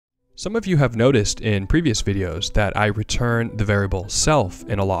Some of you have noticed in previous videos that I return the variable self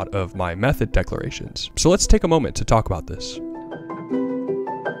in a lot of my method declarations. So let's take a moment to talk about this.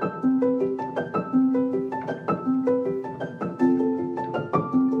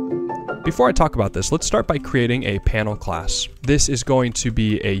 Before I talk about this, let's start by creating a panel class. This is going to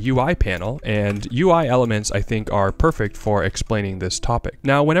be a UI panel, and UI elements I think are perfect for explaining this topic.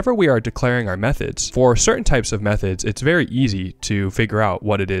 Now, whenever we are declaring our methods, for certain types of methods, it's very easy to figure out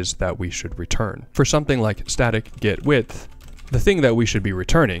what it is that we should return. For something like static get width, the thing that we should be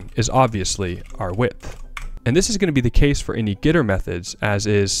returning is obviously our width. And this is going to be the case for any getter methods, as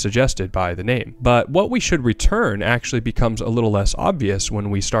is suggested by the name. But what we should return actually becomes a little less obvious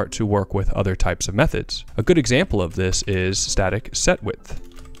when we start to work with other types of methods. A good example of this is static set width,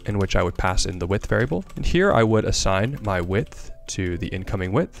 in which I would pass in the width variable. And here I would assign my width to the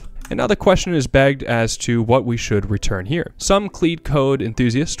incoming width. And now the question is begged as to what we should return here. Some clean code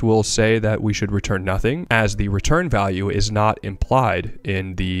enthusiasts will say that we should return nothing, as the return value is not implied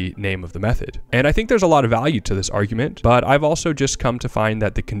in the name of the method. And I think there's a lot of value to this argument, but I've also just come to find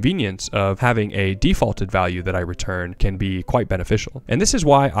that the convenience of having a defaulted value that I return can be quite beneficial. And this is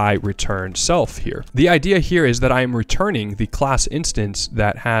why I return self here. The idea here is that I am returning the class instance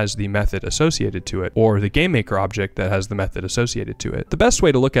that has the method associated to it, or the GameMaker object that has the method associated to it. The best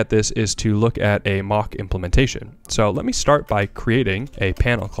way to look at this is to look at a mock implementation. So let me start by creating a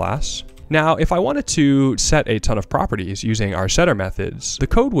panel class. Now, if I wanted to set a ton of properties using our setter methods, the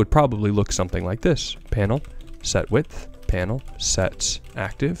code would probably look something like this. Panel set width, panel set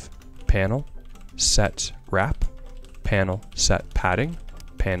active, panel set wrap, panel set padding,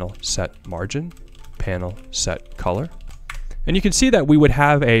 panel set margin, panel set color. And you can see that we would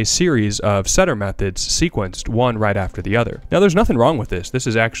have a series of setter methods sequenced one right after the other. Now, there's nothing wrong with this. This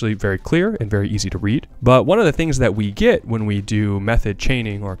is actually very clear and very easy to read. But one of the things that we get when we do method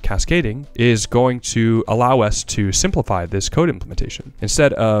chaining or cascading is going to allow us to simplify this code implementation.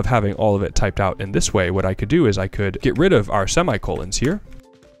 Instead of having all of it typed out in this way, what I could do is I could get rid of our semicolons here,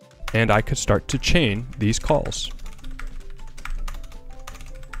 and I could start to chain these calls.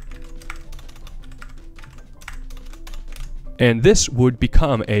 And this would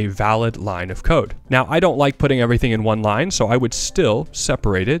become a valid line of code. Now, I don't like putting everything in one line, so I would still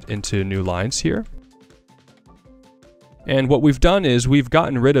separate it into new lines here. And what we've done is we've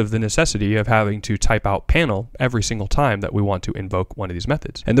gotten rid of the necessity of having to type out panel every single time that we want to invoke one of these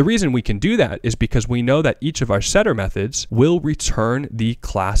methods. And the reason we can do that is because we know that each of our setter methods will return the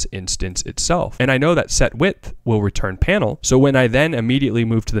class instance itself. And I know that set width will return panel. So when I then immediately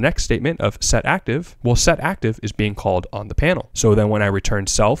move to the next statement of set active, well, set active is being called on the panel. So then when I return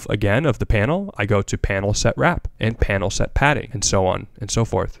self again of the panel, I go to panel set wrap and panel set padding and so on and so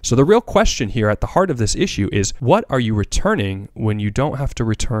forth. So the real question here at the heart of this issue is, what are you returning when you don't have to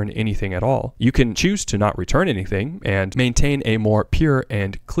return anything at all? You can choose to not return anything and maintain a more pure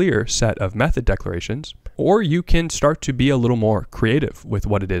and clear set of method declarations, or you can start to be a little more creative with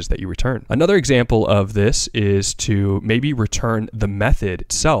what it is that you return. Another example of this is to maybe return the method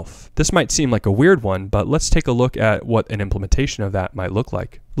itself. This might seem like a weird one, but let's take a look at what an implementation of that might look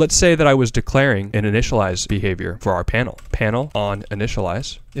like. Let's say that I was declaring an initialize behavior for our panel. Panel on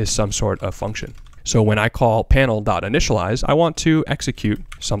initialize is some sort of function. So when I call panel.initialize, I want to execute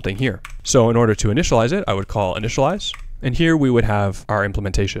something here. So in order to initialize it, I would call initialize, and here we would have our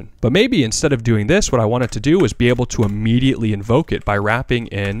implementation. But maybe instead of doing this, what I wanted to do was be able to immediately invoke it by wrapping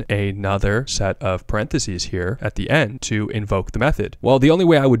in another set of parentheses here at the end to invoke the method. Well, the only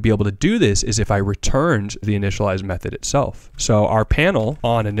way I would be able to do this is if I returned the initialize method itself. So our panel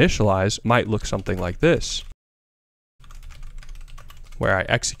on initialize might look something like this, where I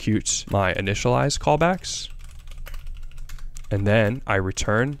execute my initialize callbacks, and then I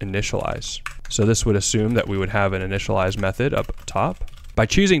return initialize. So this would assume that we would have an initialize method up top. By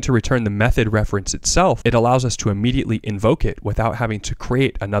choosing to return the method reference itself, it allows us to immediately invoke it without having to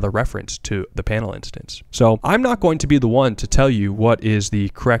create another reference to the panel instance. So I'm not going to be the one to tell you what is the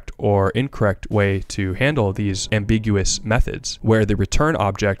correct or incorrect way to handle these ambiguous methods where the return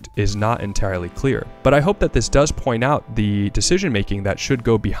object is not entirely clear. But I hope that this does point out the decision making that should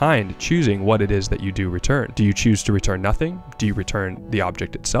go behind choosing what it is that you do return. Do you choose to return nothing? Do you return the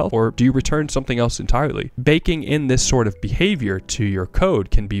object itself? Or do you return something else entirely? Baking in this sort of behavior to your code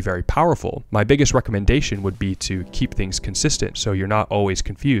code can be very powerful. My biggest recommendation would be to keep things consistent so you're not always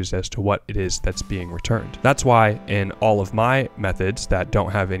confused as to what it is that's being returned. That's why in all of my methods that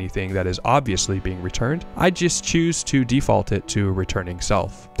don't have anything that is obviously being returned, I just choose to default it to returning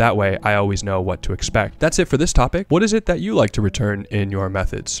self. That way I always know what to expect. That's it for this topic. What is it that you like to return in your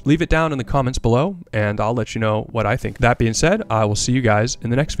methods? Leave it down in the comments below and I'll let you know what I think. That being said, I will see you guys in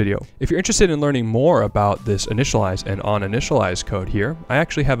the next video. If you're interested in learning more about this initialize and uninitialize code here, I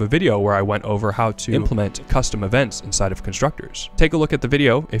actually have a video where I went over how to implement custom events inside of constructors. Take a look at the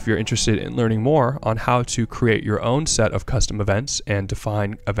video if you're interested in learning more on how to create your own set of custom events and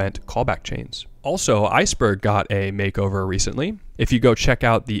define event callback chains. Also, Iceberg got a makeover recently. If you go check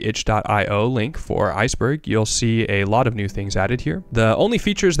out the itch.io link for Iceberg, you'll see a lot of new things added here. The only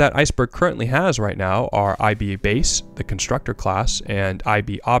features that Iceberg currently has right now are IB base, the constructor class, and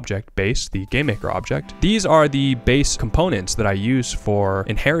IB object base, the GameMaker object. These are the base components that I use for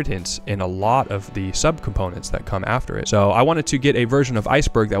inheritance in a lot of the subcomponents that come after it. So I wanted to get a version of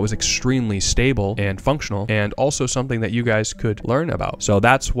Iceberg that was extremely stable and functional, and also something that you guys could learn about. So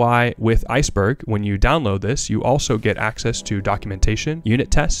that's why with Iceberg, when you download this, you also get access to documentation,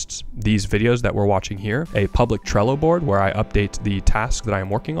 unit tests, these videos that we're watching here, a public Trello board where I update the task that I am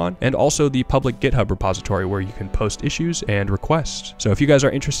working on, and also the public GitHub repository where you can post issues and requests. So if you guys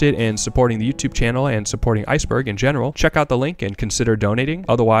are interested in supporting the YouTube channel and supporting Iceberg in general, check out the link and consider donating.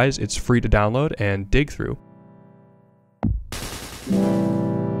 Otherwise, it's free to download and dig through.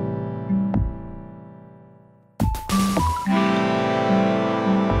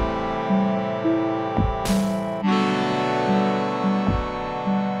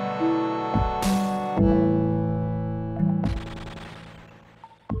 you.